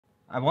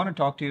I want to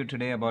talk to you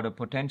today about a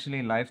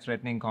potentially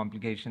life-threatening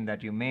complication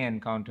that you may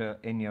encounter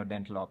in your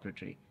dental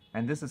operatory,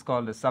 and this is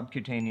called a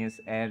subcutaneous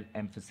air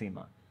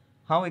emphysema.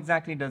 How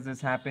exactly does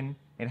this happen?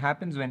 It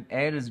happens when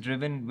air is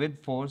driven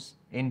with force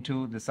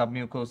into the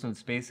submucosal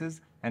spaces,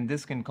 and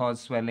this can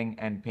cause swelling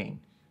and pain.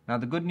 Now,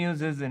 the good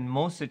news is in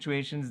most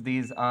situations,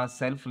 these are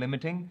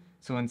self-limiting,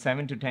 so in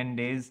 7 to 10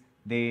 days,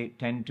 they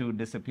tend to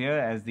disappear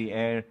as the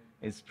air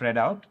is spread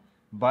out,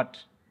 but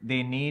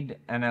they need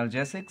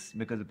analgesics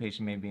because the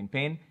patient may be in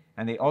pain,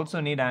 and they also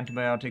need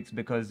antibiotics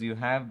because you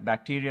have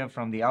bacteria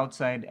from the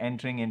outside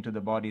entering into the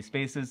body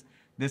spaces.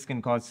 This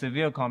can cause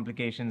severe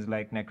complications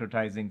like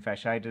necrotizing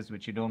fasciitis,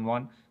 which you don't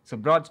want, so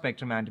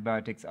broad-spectrum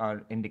antibiotics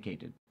are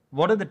indicated.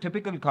 What are the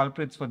typical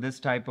culprits for this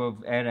type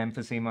of air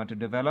emphysema to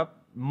develop?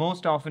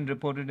 Most often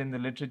reported in the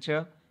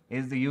literature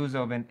is the use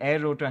of an air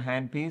rotor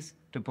handpiece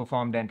to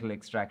perform dental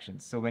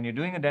extractions. So when you're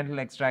doing a dental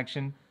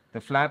extraction,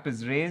 the flap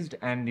is raised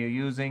and you're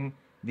using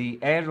the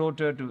air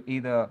rotor to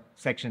either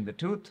section the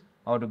tooth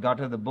or to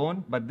gutter the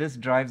bone, but this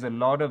drives a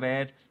lot of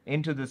air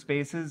into the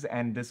spaces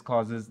and this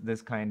causes this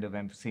kind of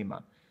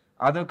emphysema.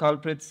 Other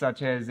culprits,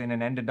 such as in an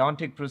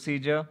endodontic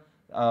procedure,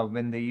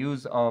 when the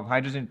use of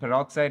hydrogen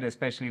peroxide,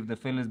 especially if the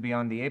fill is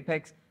beyond the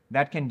apex,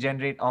 that can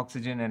generate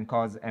oxygen and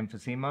cause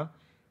emphysema.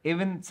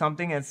 Even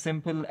something as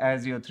simple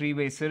as your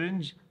three-way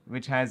syringe,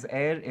 which has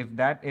air, if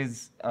that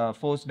is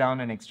forced down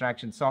an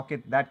extraction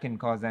socket, that can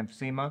cause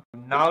emphysema.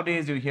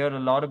 Nowadays, you hear a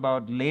lot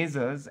about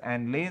lasers,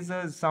 and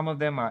lasers, some of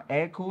them are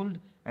air-cooled,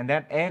 and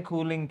that air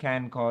cooling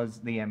can cause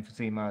the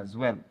emphysema as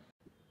well.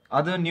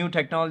 Other new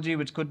technology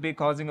which could be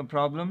causing a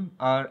problem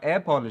are air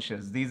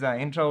polishers. These are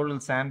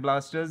intraoral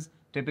sandblasters.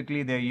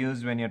 Typically, they're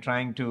used when you're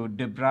trying to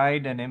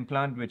debride an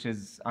implant which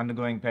is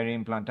undergoing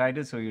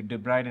peri-implantitis. So you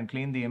debride and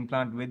clean the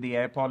implant with the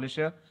air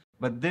polisher.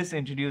 But this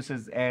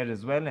introduces air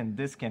as well, and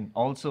this can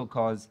also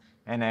cause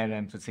an air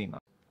emphysema.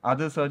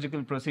 Other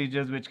surgical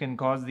procedures which can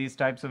cause these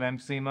types of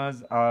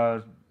emphysemas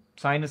are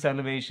sinus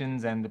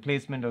elevations and the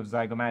placement of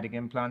zygomatic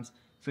implants.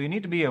 So you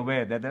need to be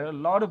aware that there are a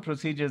lot of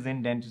procedures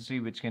in dentistry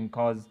which can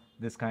cause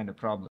this kind of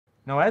problem.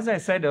 Now, as I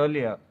said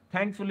earlier,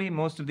 thankfully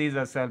most of these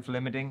are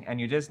self-limiting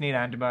and you just need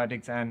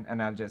antibiotics and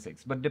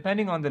analgesics. But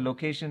depending on the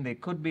location, they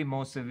could be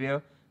more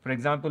severe. For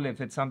example, if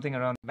it's something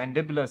around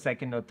mandibular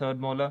second or third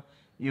molar,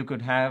 you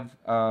could have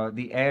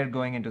the air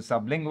going into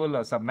sublingual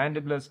or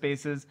submandibular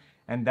spaces,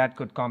 and that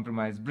could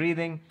compromise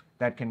breathing.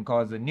 That can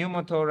cause a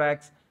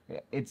pneumothorax.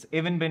 It's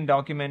even been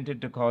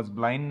documented to cause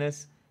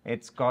blindness.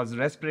 It's caused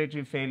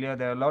respiratory failure.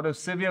 There are a lot of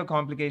severe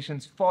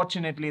complications.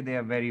 Fortunately, they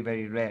are very,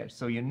 very rare.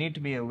 So you need to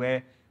be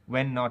aware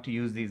when not to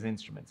use these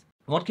instruments.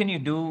 What can you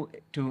do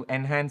to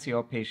enhance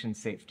your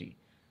patient's safety?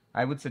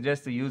 I would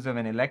suggest the use of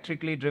an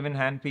electrically driven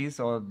handpiece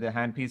or the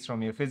handpiece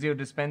from your physio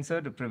dispenser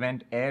to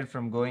prevent air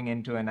from going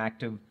into an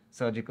active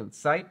surgical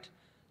site.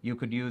 You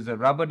could use a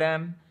rubber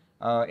dam.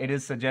 It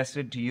is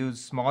suggested to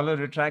use smaller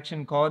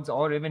retraction cords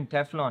or even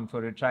Teflon for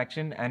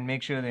retraction, and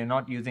make sure they're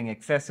not using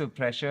excessive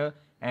pressure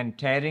and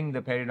tearing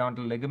the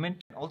periodontal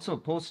ligament. Also,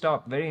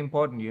 post-op, very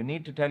important. You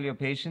need to tell your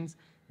patients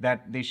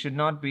that they should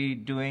not be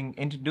doing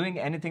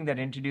anything that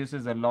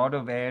introduces a lot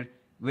of air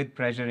with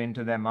pressure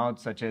into their mouth,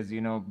 such as,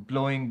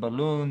 blowing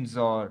balloons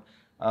or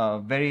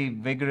very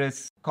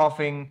vigorous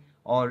coughing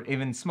or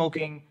even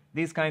smoking.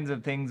 These kinds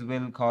of things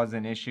will cause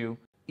an issue.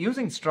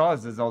 Using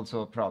straws is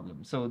also a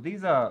problem. So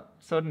these are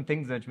certain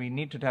things that we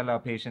need to tell our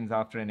patients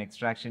after an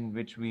extraction,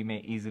 which we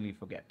may easily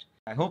forget.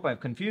 I hope I've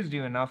confused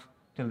you enough.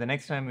 Till the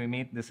next time we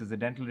meet, this is the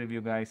Dental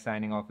Review Guy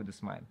signing off with a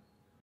smile.